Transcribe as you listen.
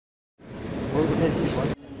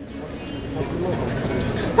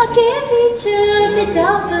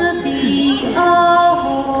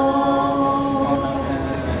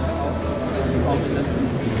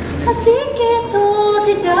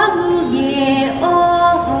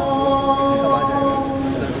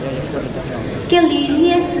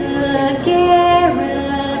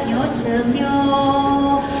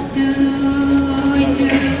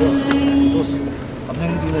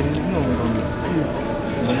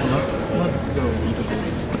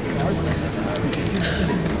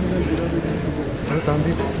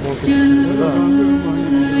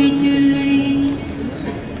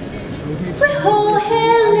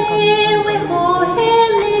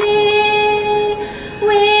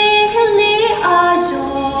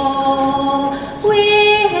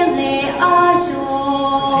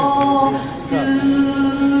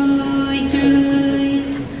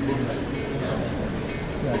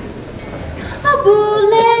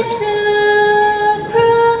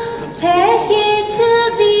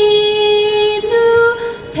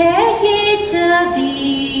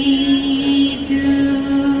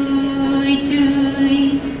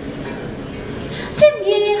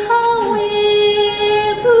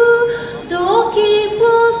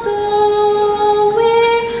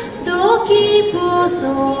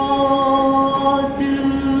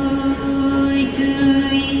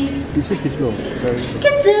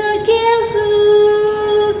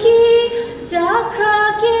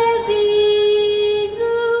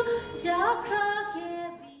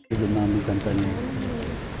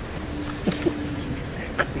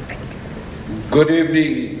Good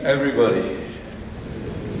evening, everybody.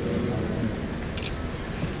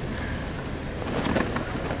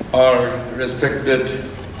 Our respected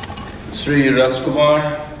Sri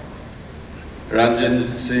Rajkumar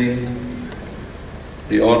Ranjan Singh,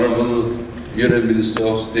 the Honorable Union Minister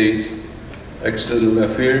of State, External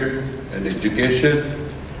Affairs and Education,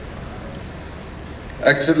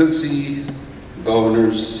 Excellency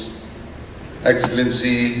Governors,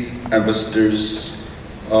 Excellency Ambassadors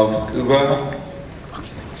of Cuba,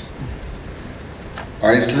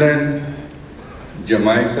 Iceland,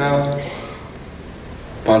 Jamaica,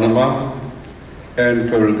 Panama, and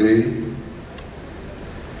Paraguay,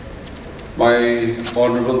 my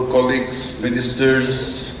honorable colleagues,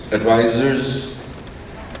 ministers, advisors,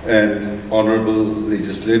 and honorable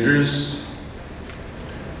legislators,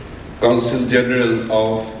 Consul General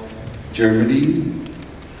of Germany,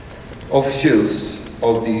 officials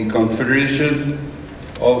of the Confederation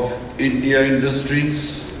of India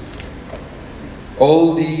Industries,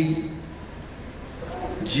 all the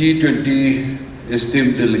G20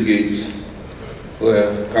 esteemed delegates who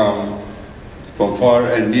have come from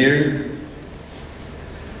far and near,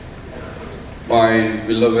 my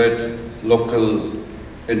beloved local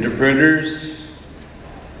entrepreneurs,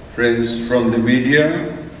 friends from the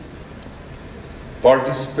media,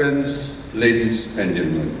 participants, ladies and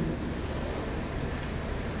gentlemen.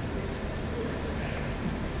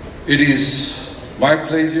 It is my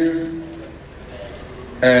pleasure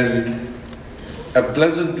and a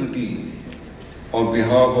pleasant duty on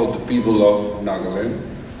behalf of the people of Nagaland.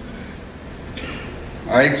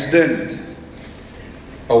 I extend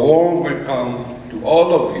a warm welcome to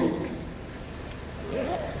all of you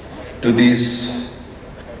to this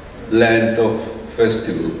land of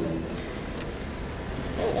festival,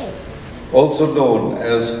 also known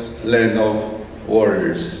as land of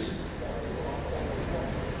warriors.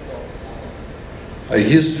 A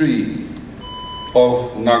history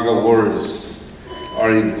of Naga warriors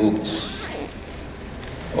are in books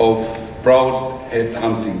of proud head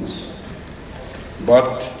huntings.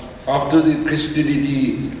 But after the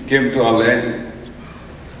Christianity came to our land,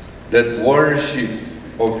 that warriorship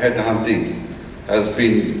of head hunting has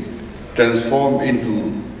been transformed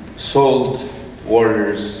into salt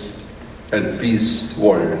warriors and peace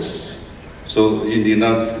warriors. So you need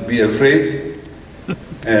not be afraid,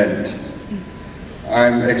 and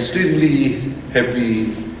I'm extremely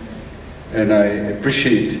happy and I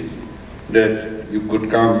appreciate that you could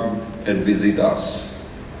come and visit us.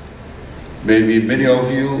 Maybe many of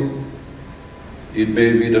you, it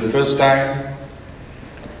may be the first time,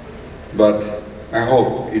 but I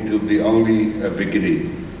hope it will be only a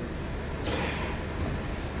beginning.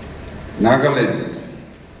 Nagaland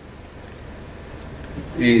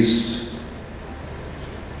is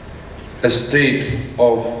a state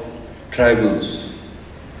of tribals.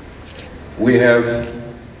 We have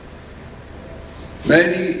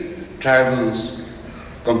many tribals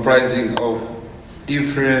comprising of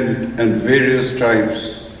different and various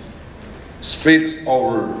tribes spread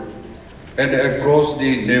over and across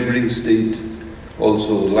the neighboring state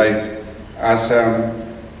also, like Assam,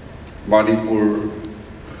 Manipur,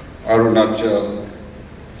 Arunachal,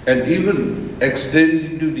 and even extend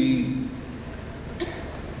into the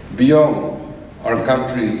beyond our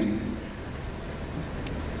country.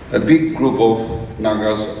 A big group of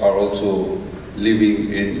Nagas are also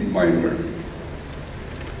living in Myanmar.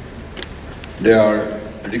 They are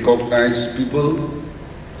recognized people.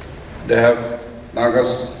 They have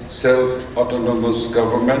Nagas self-autonomous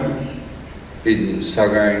government in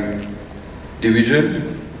Sagaing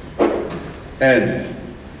division, and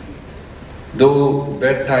though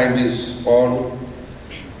bad time is on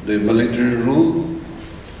the military rule,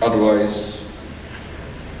 otherwise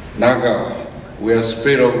Naga, we are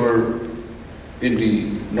spread over in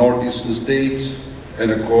the northeastern states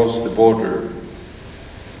and across the border.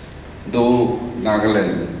 Though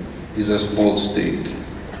Nagaland is a small state,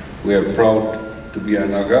 we are proud to be a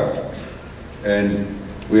Naga, and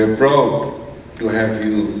we are proud to have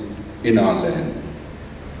you in our land.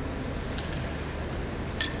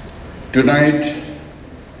 Tonight,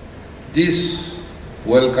 this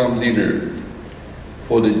welcome dinner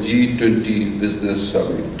for the G20 Business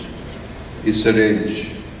Summit is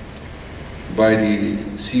arranged by the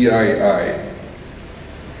CII,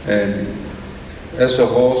 and as a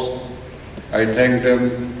host, I thank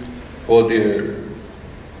them for their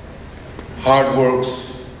hard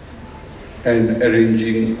works and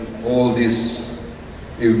arranging all these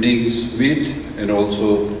evenings meet and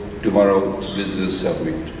also tomorrow business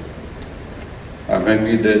summit. I'm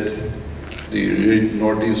happy that the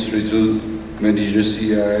Northeast Regional Manager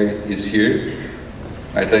CI is here.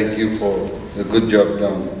 I thank you for the good job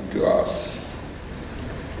done to us.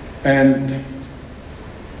 And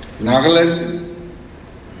Nagaland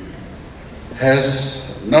has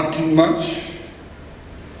nothing much.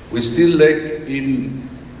 We still lack in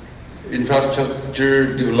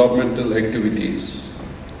infrastructure developmental activities,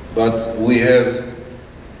 but we have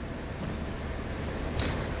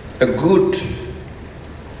a good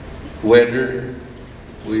weather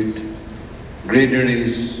with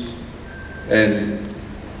greeneries and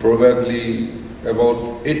probably about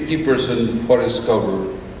 80% forest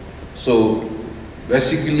cover. So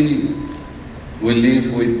basically we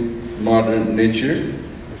live with modern nature.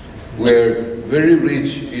 We're very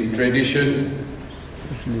rich in tradition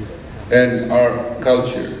and our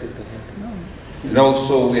culture. And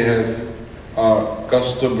also we have our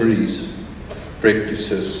customary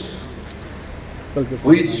practices,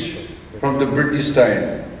 which from the British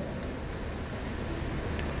time,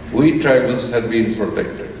 we tribals have been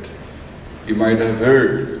protected. You might have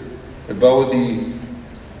heard about the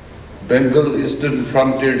Bengal Eastern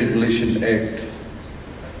Frontier Regulation Act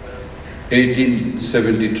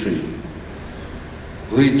 1873,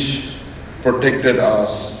 which protected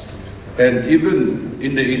us, and even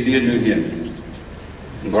in the Indian Union,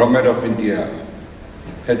 Government of India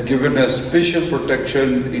had given us special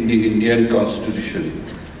protection in the Indian Constitution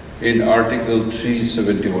in Article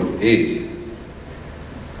 371A.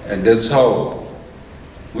 And that's how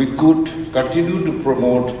we could continue to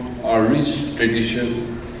promote our rich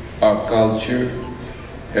tradition, our culture,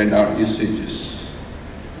 and our usages.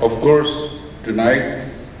 Of course, tonight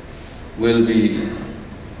we'll be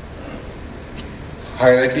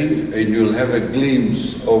highlighting, and you'll have a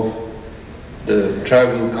glimpse of the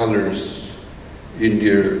tribal colors in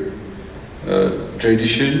their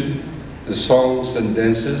tradition, the songs and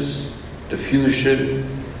dances, the fusion,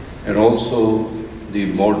 and also the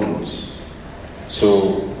moderns.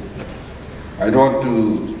 So I don't want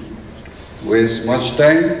to waste much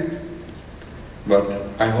time, but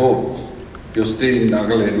I hope your stay in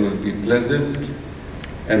Nagaland will be pleasant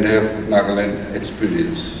and have Nagaland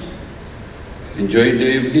experience. Enjoy the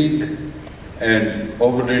evening, and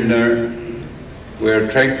over dinner we are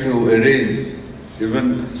trying to arrange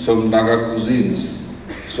even some Naga cuisines.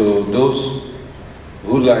 So those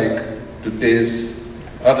who like to taste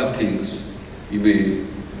other things, you may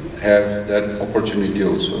have that opportunity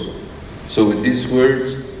also. So with these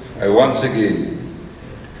words, I once again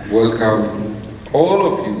welcome all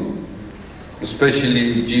of you,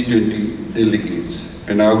 especially G20 delegates,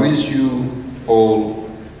 and I wish you all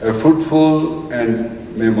a fruitful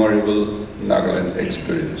and memorable Nagaland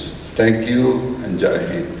experience. Thank you, and Jai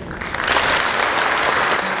Hind.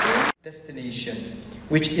 Destination,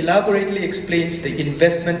 which elaborately explains the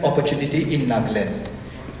investment opportunity in Nagaland.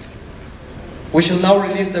 We shall now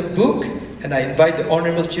release the book, and I invite the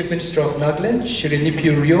Honorable Chief Minister of Nagaland, Shri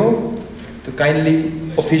Nipiu Rio, to kindly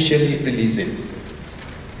officially release it.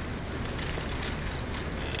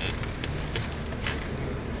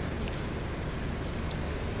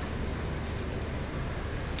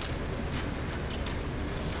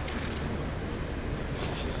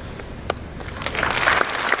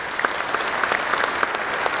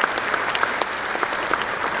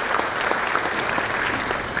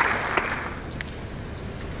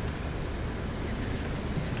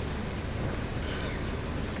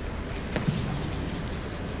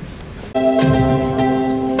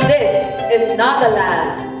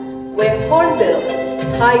 Nagaland, where hornbill,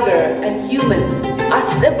 tiger, and human are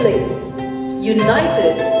siblings,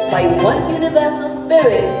 united by one universal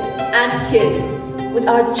spirit and kin with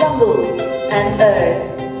our jungles and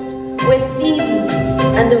earth, where seasons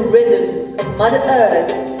and the rhythms of Mother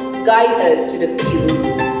Earth guide us to the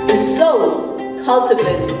fields to sow,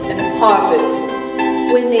 cultivate, and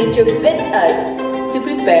harvest, when nature bids us to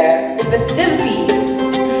prepare for festivities.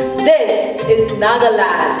 This is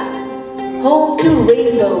Nagaland, home to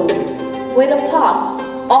rainbows, where the past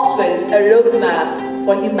offers a roadmap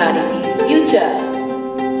for humanity's future.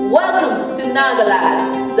 Welcome to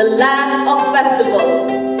Nagaland, the land of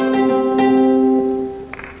festivals.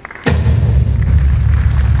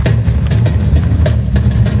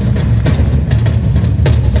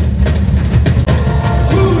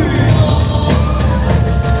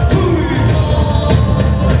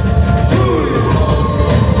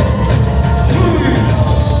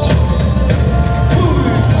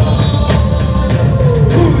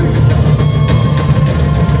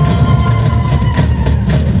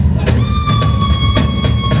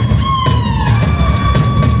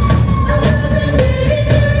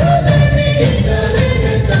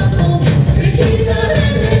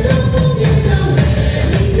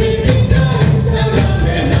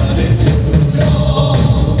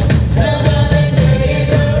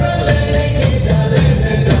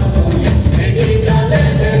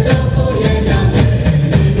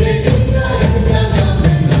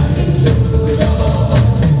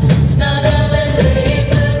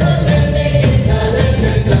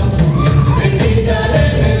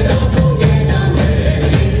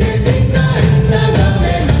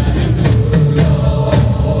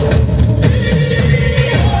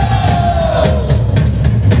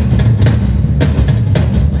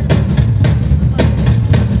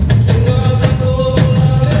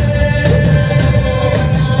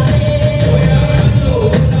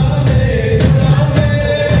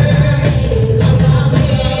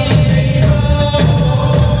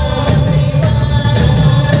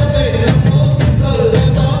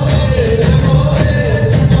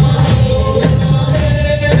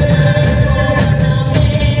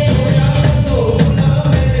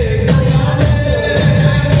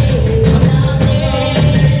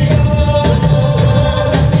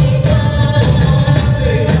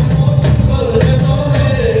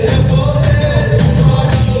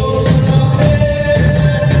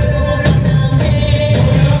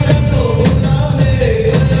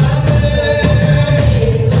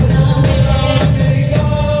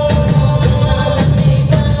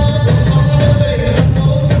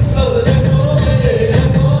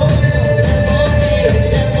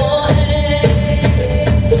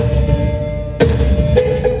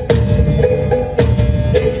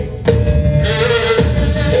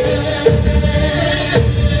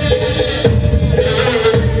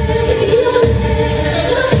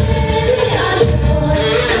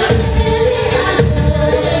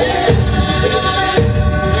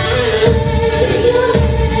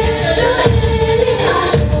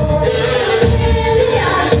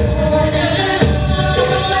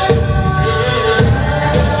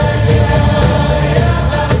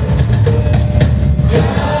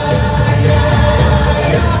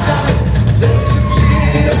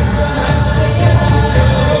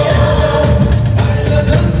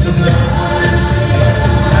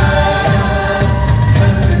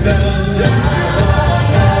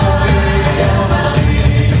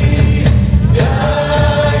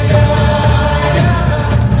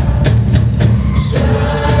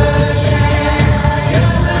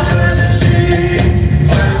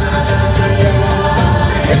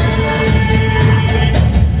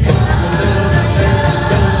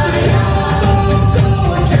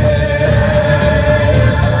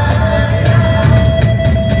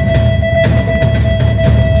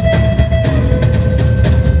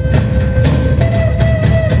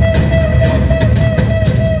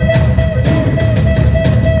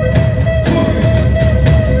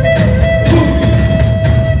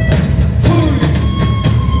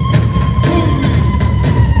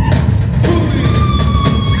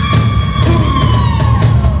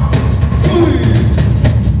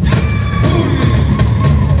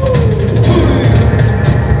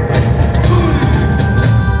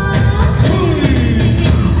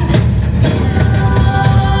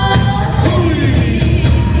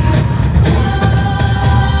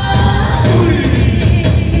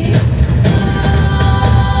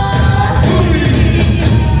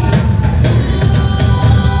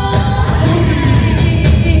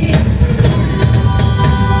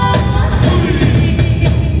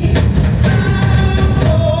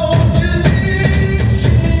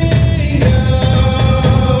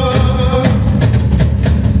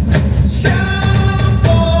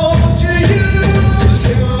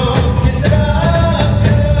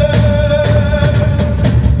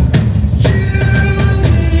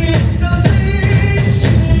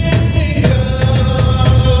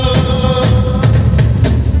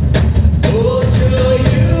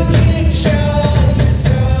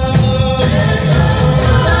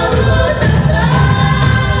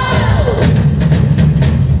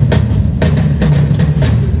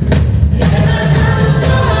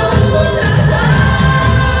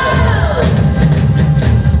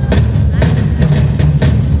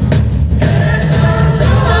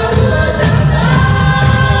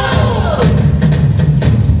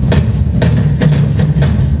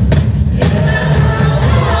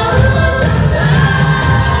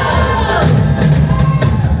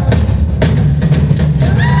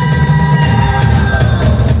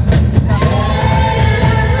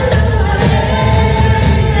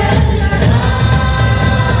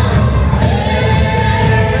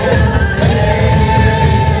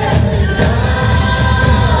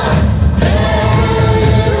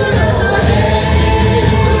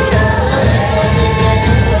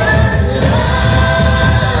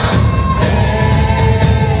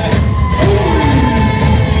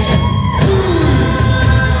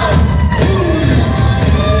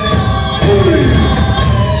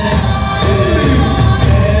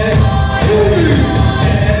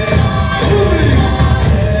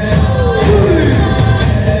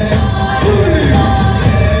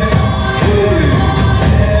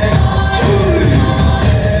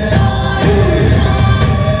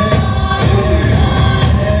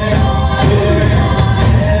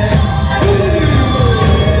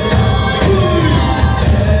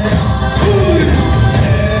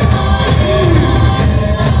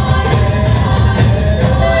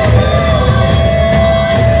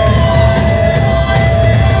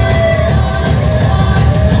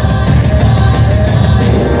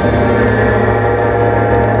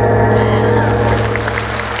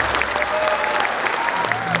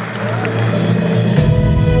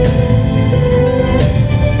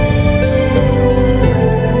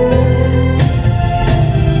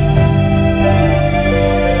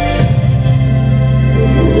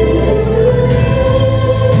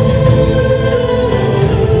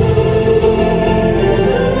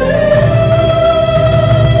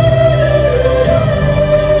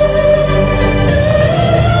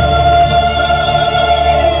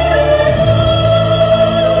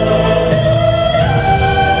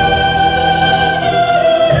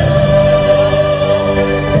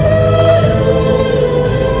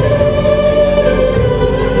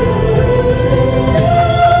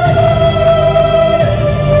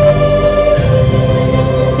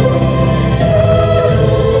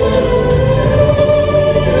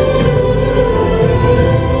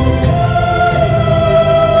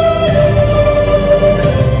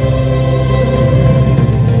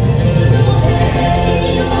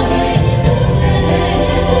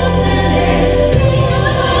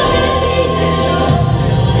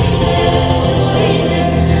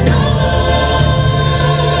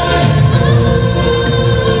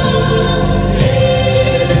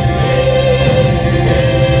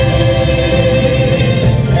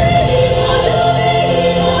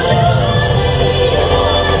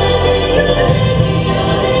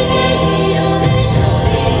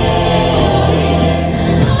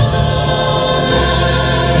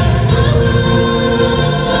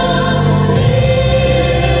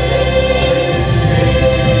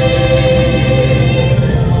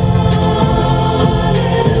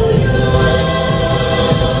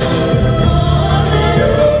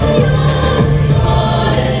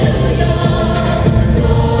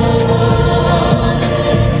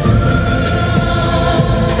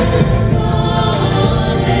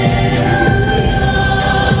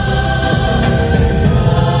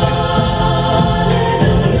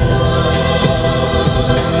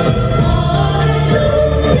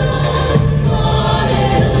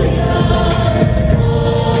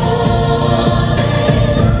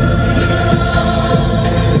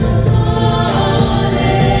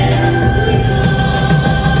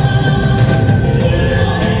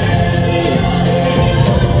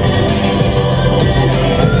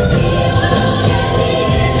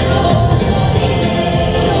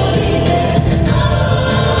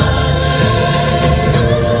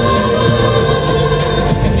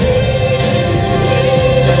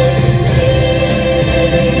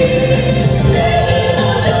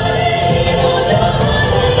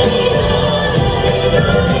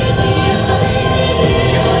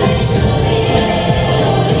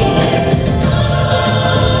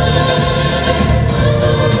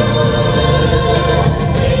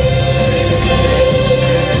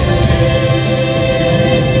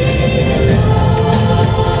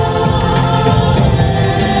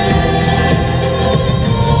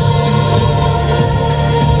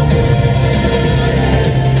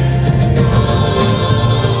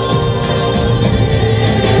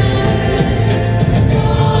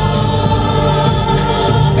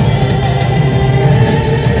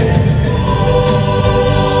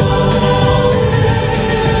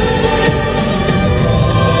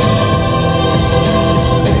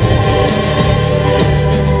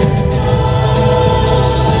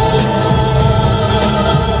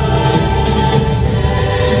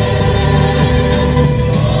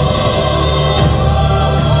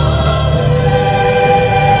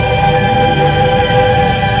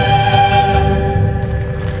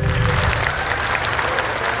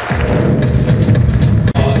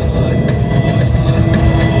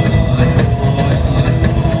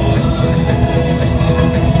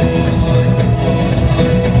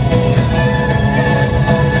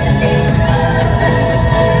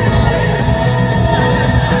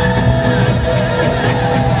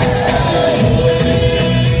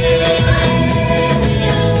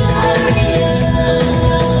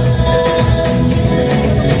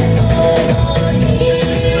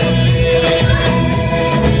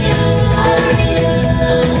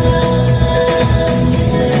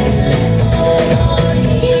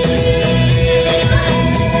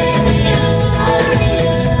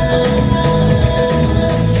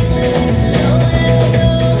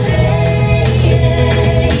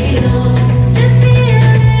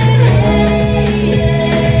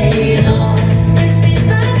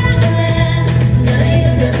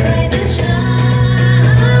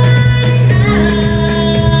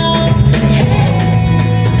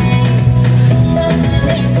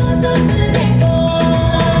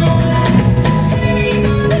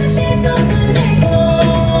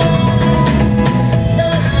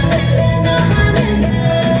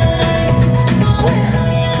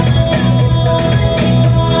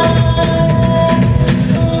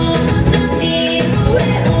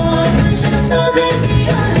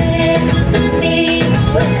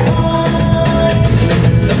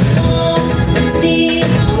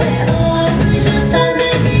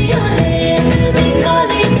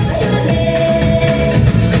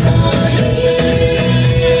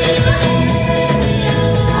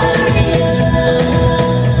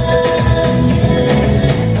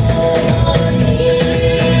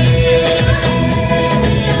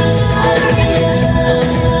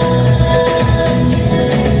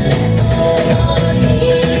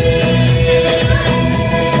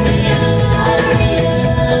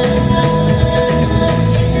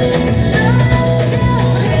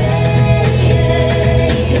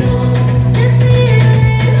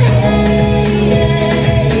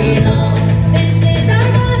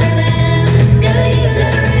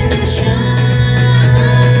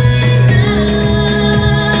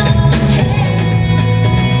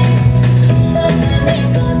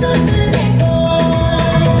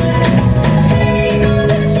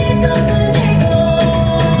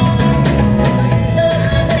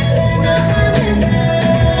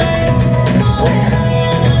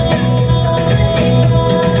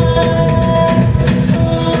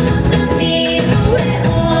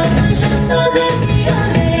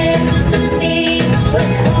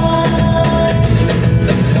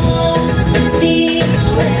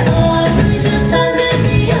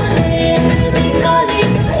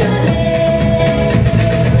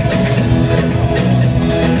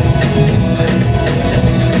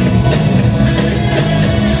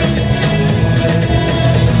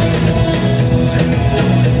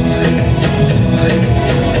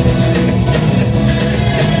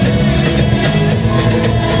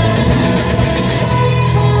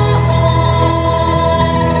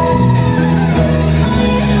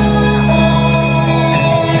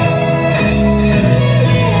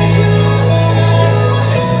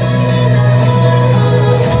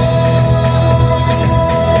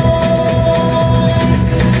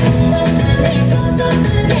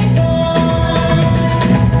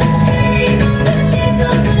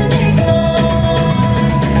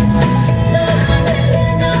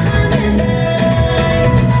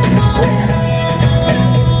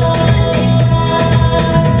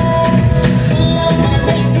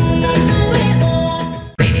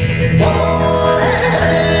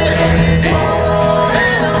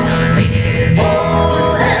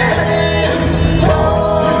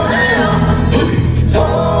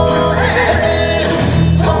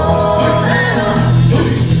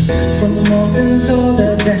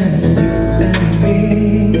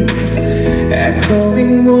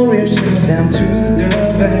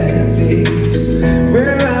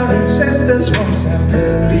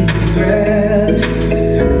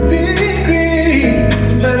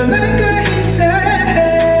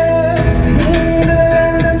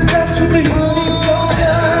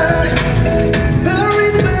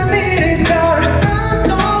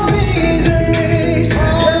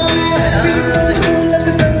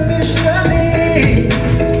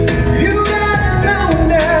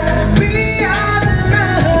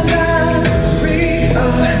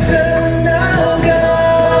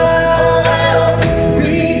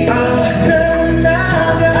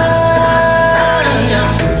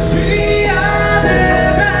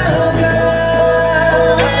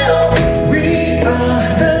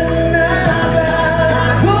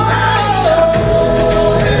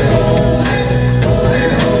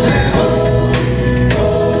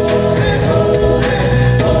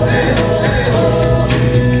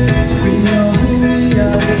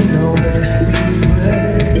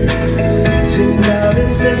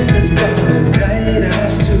 says the star will guide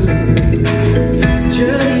us to.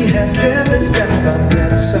 Journey has led the sky, but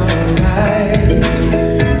that's alright.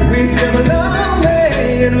 We've come a long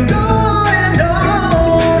way and we'll go on and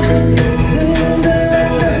on. The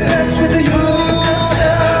land is blessed with the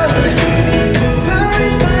unicorn.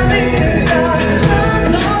 Buried by the inside,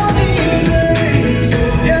 untold miseries.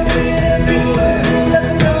 Yeah, we're the people,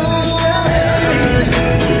 let's go.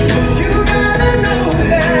 You gotta know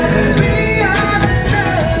that we are the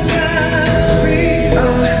Naga. We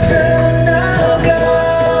are the Naga.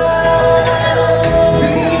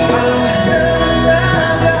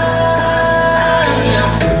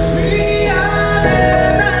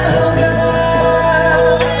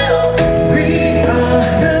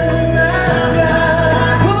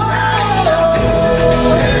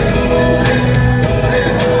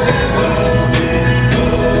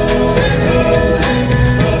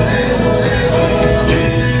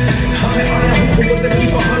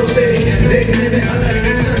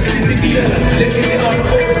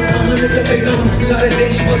 सारे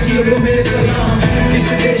देशवासियों को मेरे सलाम इस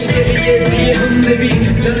देश के लिए दिए हमने भी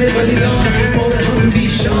जाने बलिदान और हम भी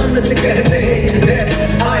शान से कहते हैं that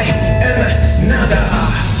I am Naga.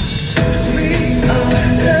 We are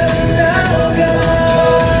the Naga.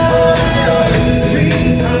 We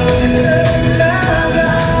are the Naga.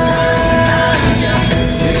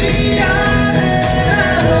 We are the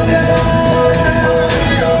Naga.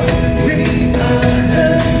 We are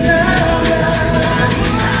the